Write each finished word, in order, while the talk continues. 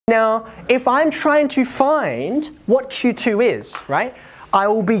Now, if I'm trying to find what Q2 is, right, I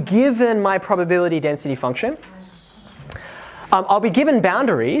will be given my probability density function. I'll be given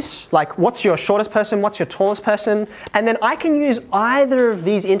boundaries, like what's your shortest person, what's your tallest person, and then I can use either of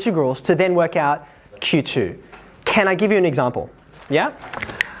these integrals to then work out Q2. Can I give you an example? Yeah?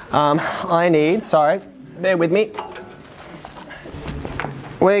 Bear with me.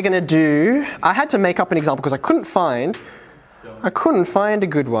 We're going to do, I had to make up an example because I couldn't find a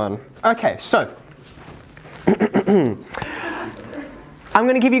good one. Okay, so I'm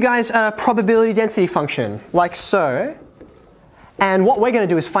going to give you guys a probability density function, like so. And what we're going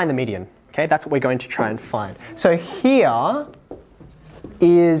to do is find the median. Okay, that's what we're going to try and find. So here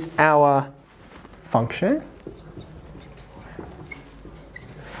is our function.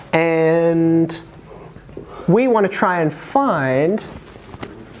 And we want to try and find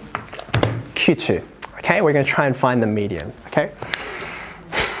Q2. Okay, we're going to try and find the median. Okay.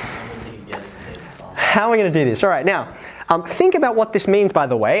 How are we going to do this? All right, now, think about what this means, by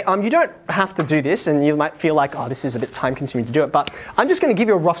the way. You don't have to do this, and you might feel like, oh, this is a bit time-consuming to do it, but I'm just going to give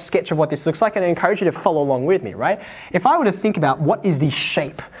you a rough sketch of what this looks like, and I encourage you to follow along with me, right? If I were to think about what is the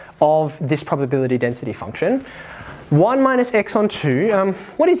shape of this probability density function, 1 minus x on 2,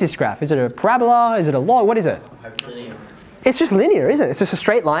 what is this graph? Is it a parabola? Is it a log? What is it? Linear. It's just linear, isn't it? It's just a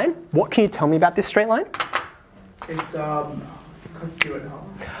straight line. What can you tell me about this straight line? It's cuts through it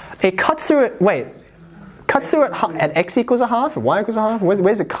half. It cuts through it, wait. Cuts through it at x equals a half, and y equals a half?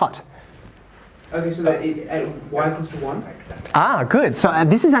 Where's it cut? Okay, so that at y equals to 1. Ah, good. So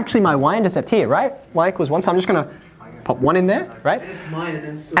this is actually my y-intercept here, right? Y equals 1, so I'm just going to pop 1 in there, right?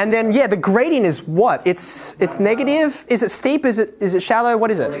 And then, yeah, the gradient is what? It's negative? Is it steep? Is it shallow?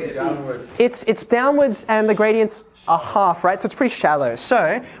 What is it? It's downwards, and the gradient's a half, right? So it's pretty shallow.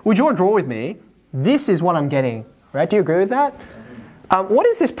 So, would you all draw with me? This is what I'm getting, right? Do you agree with that? What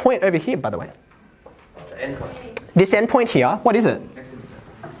is this point over here, by the way? This endpoint here, what is it?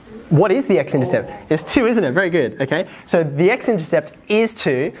 What is the x-intercept? It's 2, isn't it? Very good, okay? So the x-intercept is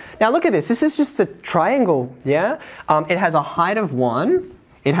 2. Now look at this. This is just a triangle, yeah? It has a height of 1.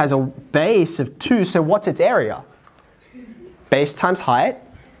 It has a base of 2. So what's its area? Base times height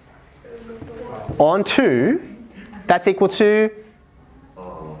on 2. That's equal to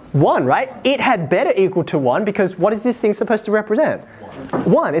 1, right? It had better equal to 1 because what is this thing supposed to represent?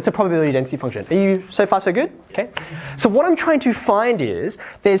 1. It's a probability density function. Are you so far so good? Okay. So what I'm trying to find is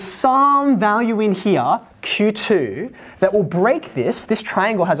there's some value in here, Q2, that will break this. This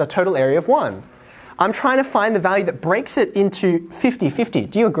triangle has a total area of 1. I'm trying to find the value that breaks it into 50-50.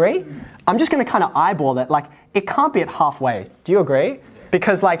 Do you agree? I'm just going to kind of eyeball that. Like, it can't be at halfway. Do you agree?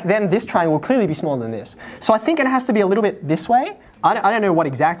 Because like then this triangle will clearly be smaller than this. So I think it has to be a little bit this way. I don't know what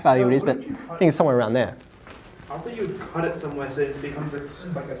exact value it is, but I think it's somewhere around there. I thought you would cut it somewhere so it becomes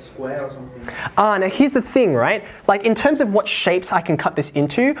like a square or something. Now here's the thing, right? Like in terms of what shapes I can cut this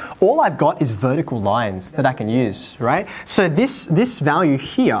into, all I've got is vertical lines that I can use, right? So this value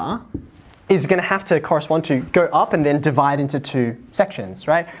here is going to have to correspond to go up and then divide into 2 sections,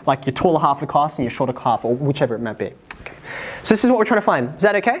 right? Like your taller half of the class and your shorter half, or whichever it might be. Okay. So this is what we're trying to find. Is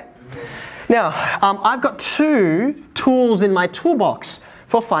that okay? Now, I've got 2 tools in my toolbox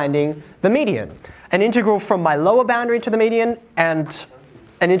for finding the median. An integral from my lower boundary to the median and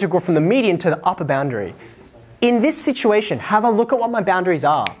an integral from the median to the upper boundary. In this situation, have a look at what my boundaries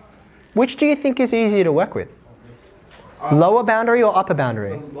are. Which do you think is easier to work with? Lower boundary or upper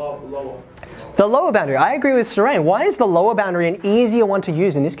boundary? Lower. The lower boundary. I agree with Seraine. Why is the lower boundary an easier one to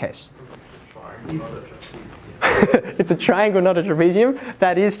use in this case? It's a triangle, not a trapezium.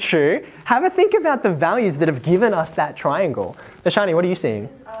 That is true. Have a think about the values that have given us that triangle. Dashani, what are you seeing?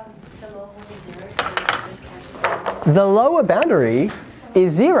 The lower boundary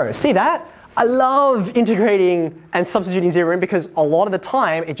is 0. See that? I love integrating and substituting 0 in because a lot of the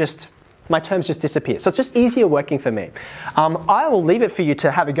time my terms just disappear. So it's just easier working for me. I will leave it for you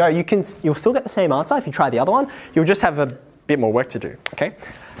to have a go. You'll still get the same answer if you try the other one. You'll just have a bit more work to do. Okay?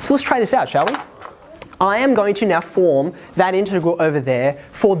 So let's try this out, shall we? I am going to now form that integral over there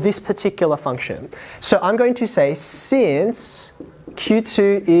for this particular function. So I'm going to say since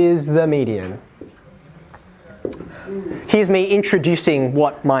Q2 is the median. Here's me introducing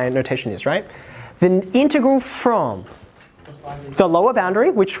what my notation is, right? The integral from the lower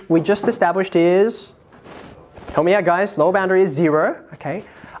boundary, which we just established is, help me out guys, lower boundary is 0, okay?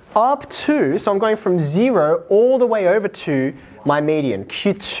 Up to, so I'm going from 0 all the way over to my median,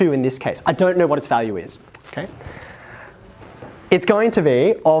 Q2 in this case. I don't know what its value is, okay? It's going to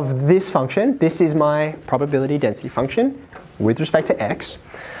be of this function. This is my probability density function with respect to x.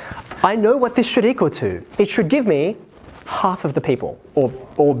 I know what this should equal to. It should give me half of the people, or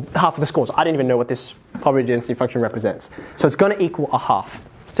half of the scores. I don't even know what this probability density function represents. So it's going to equal a half.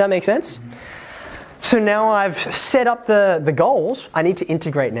 Does that make sense? So now I've set up the goals. I need to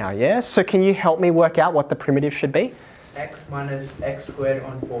integrate now, yeah? So can you help me work out what the primitive should be? X minus x squared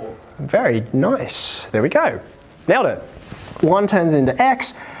on 4. Very nice. There we go. Nailed it. 1 turns into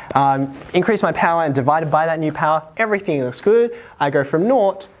x. Increase my power and divide it by that new power. Everything looks good. I go from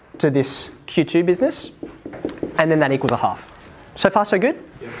 0 to this Q2 business, and then that equals a half. So far, so good?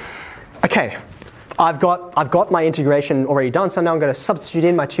 Yep. Okay. I've got my integration already done, so now I'm going to substitute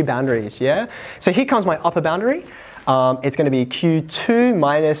in my two boundaries, yeah? So here comes my upper boundary. It's going to be Q2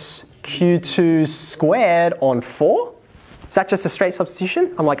 minus Q2 squared on 4. Is that just a straight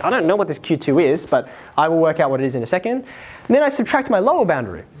substitution? I'm like, I don't know what this Q2 is, but I will work out what it is in a second. And then I subtract my lower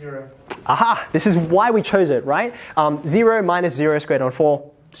boundary. 0. Aha, this is why we chose it, right? 0 minus 0 squared on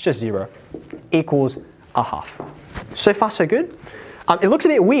 4, it's just 0, equals a half. So far, so good. It looks a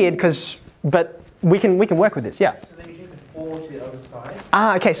bit weird, but we can work with this, yeah. So then you take the 4 to the other side.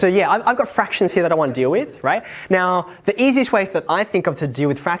 Okay, so yeah, I've got fractions here that I want to deal with, right? Now, the easiest way that I think of to deal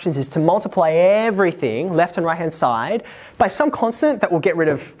with fractions is to multiply everything, left and right hand side, by some constant that will get rid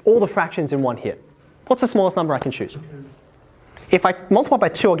of all the fractions in one hit. What's the smallest number I can choose? 2. If I multiply by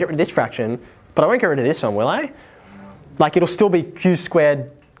 2, I'll get rid of this fraction, but I won't get rid of this one, will I? Like, it'll still be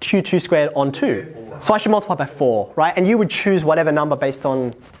Q2 squared on 2. So I should multiply by 4, right? And you would choose whatever number based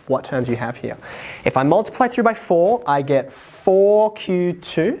on what terms you have here. If I multiply through by 4, I get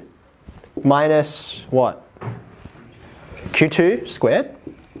 4Q2 minus what? Q2 squared,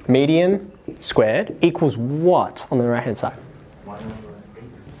 median squared, equals what on the right-hand side?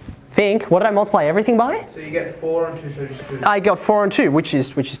 Think, what did I multiply everything by? So you get 4 on 2, so just 2. I got 4 on 2, which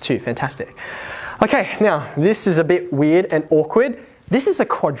is 2. Fantastic. Okay, now this is a bit weird and awkward. This is a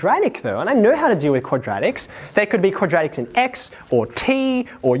quadratic though, and I know how to deal with quadratics. They could be quadratics in x, or t,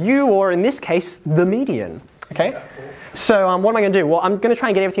 or u, or in this case, the median. Okay? So what am I going to do? Well, I'm going to try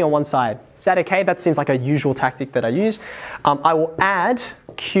and get everything on one side. Is that okay? That seems like a usual tactic that I use. I will add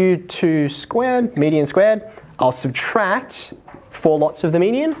Q2 squared, median squared. I'll subtract 4 lots of the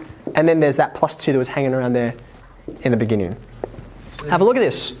median, and then there's that plus 2 that was hanging around there in the beginning. Have a look at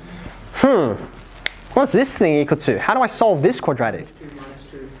this. What's this thing equal to? How do I solve this quadratic? 2 minus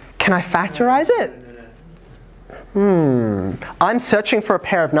 2. Can I factorize it? No. I'm searching for a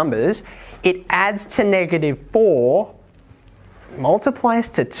pair of numbers. It adds to -4, multiplies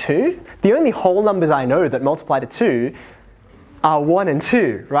to 2. The only whole numbers I know that multiply to 2 are 1 and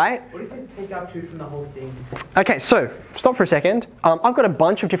 2, right? What if I take out 2 from the whole thing? Okay, so stop for a second. I've got a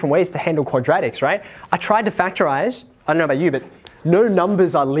bunch of different ways to handle quadratics, right? I tried to factorize. I don't know about you, but no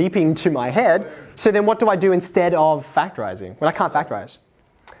numbers are leaping to my head. So then what do I do instead of factorizing when I can't factorize?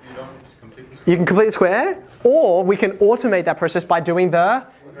 You can complete the square, or we can automate that process by doing the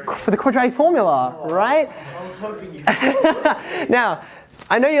quadratic formula, right? I was hoping you Now,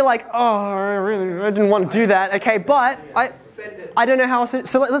 I know you're like, oh, I didn't want to do that. Okay, but I don't know how else.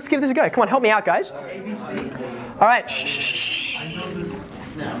 So let's give this a go. Come on, help me out, guys. All right, shh.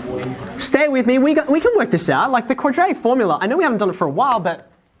 Stay with me. We can work this out. Like the quadratic formula. I know we haven't done it for a while, but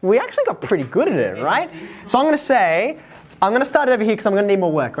we actually got pretty good at it, right? So I'm going to start it over here because I'm going to need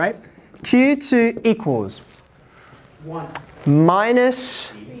more work, right? Q2 equals 1.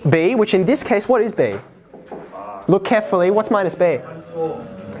 minus b, which in this case, what is b? Look carefully. What's minus b? Minus 4.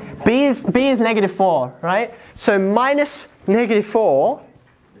 B is -4, right? So minus -4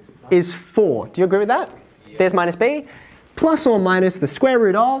 is 4. Do you agree with that? There's minus b. Plus or minus the square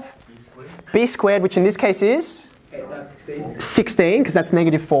root of b squared, which in this case is 16, because that's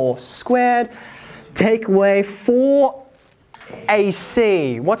 -4 squared. Take away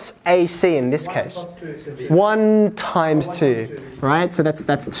 4ac. What's ac in this case? 1 times 2, right? So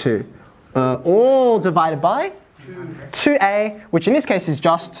that's 2. All divided by 2a, which in this case is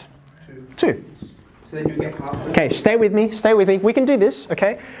just 2. So then you get half. Okay, stay with me. We can do this,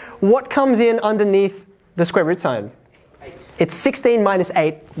 okay? What comes in underneath the square root sign? 8. It's 16 minus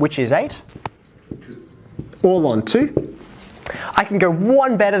 8, which is 8. All on 2. I can go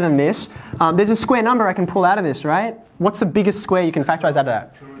one better than this. There's a square number I can pull out of this, right? What's the biggest square you can factorize out of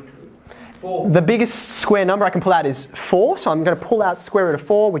that? 4. The biggest square number I can pull out is 4, so I'm going to pull out square root of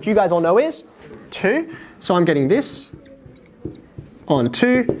 4, which you guys all know is 2. So I'm getting this on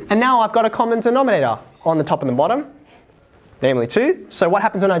 2. And now I've got a common denominator on the top and the bottom, namely 2. So what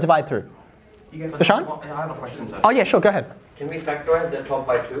happens when I divide through? Ishan? I have a question, sir. Oh yeah, sure, go ahead. Can we factorize the top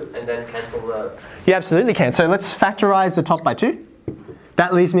by 2 and then cancel the... You absolutely can. So let's factorize the top by 2.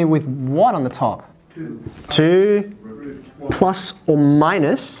 That leaves me with what on the top? 2 plus or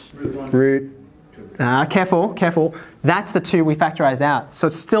minus root. Careful. That's the 2 we factorized out. So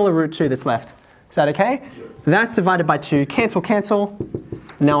it's still a root 2 that's left. Is that okay? That's divided by 2. Cancel, cancel.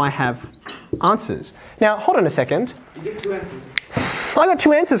 Now I have answers. Now, hold on a second. You get 2 answers. I got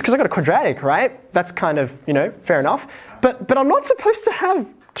 2 answers because I got a quadratic, right? That's kind of, fair enough. But I'm not supposed to have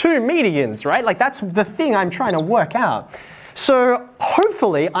 2 medians, right? Like that's the thing I'm trying to work out. So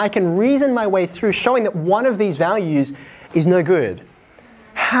hopefully I can reason my way through showing that one of these values is no good.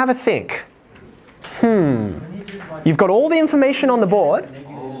 Have a think. You've got all the information on the board.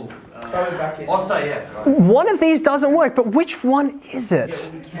 Start back here. Also, yeah. One of these doesn't work, but which one is it?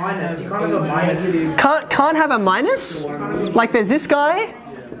 Minus. You can't have a minus. Can't have a minus? Like there's this guy,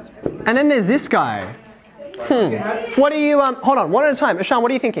 and then there's this guy. What are you, hold on, one at a time. Ishan, what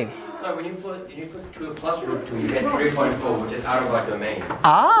are you thinking? So when you put 2 plus root 2, you get 3.4, which is out of our domain.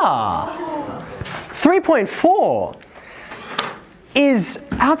 3.4 is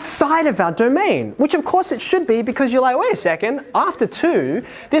outside of our domain, which of course it should be because you're like, wait a second, after 2,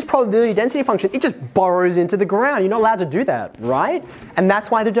 this probability density function, it just burrows into the ground. You're not allowed to do that, right? And that's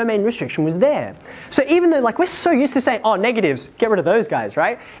why the domain restriction was there. So even though we're so used to saying, oh, negatives, get rid of those guys,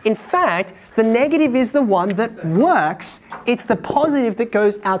 right? In fact, the negative is the one that works. It's the positive that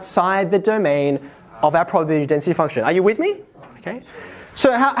goes outside the domain of our probability density function. Are you with me? Okay.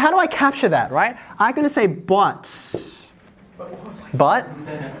 So how do I capture that, right? I'm going to say but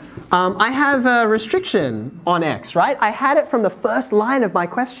I have a restriction on x, right? I had it from the first line of my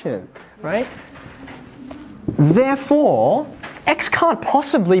question, right? Therefore, x can't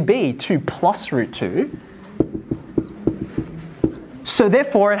possibly be 2 plus root 2. So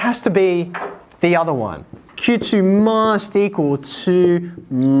therefore, it has to be the other one. Q2 must equal 2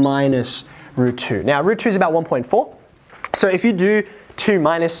 minus root 2. Now, root 2 is about 1.4. So if you do 2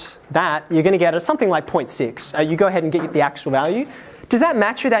 minus that, you're going to get something like 0.6. You go ahead and get the actual value. Does that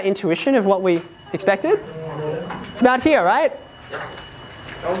match with that intuition of what we expected? It's about here, right?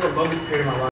 That was the longest period of my life.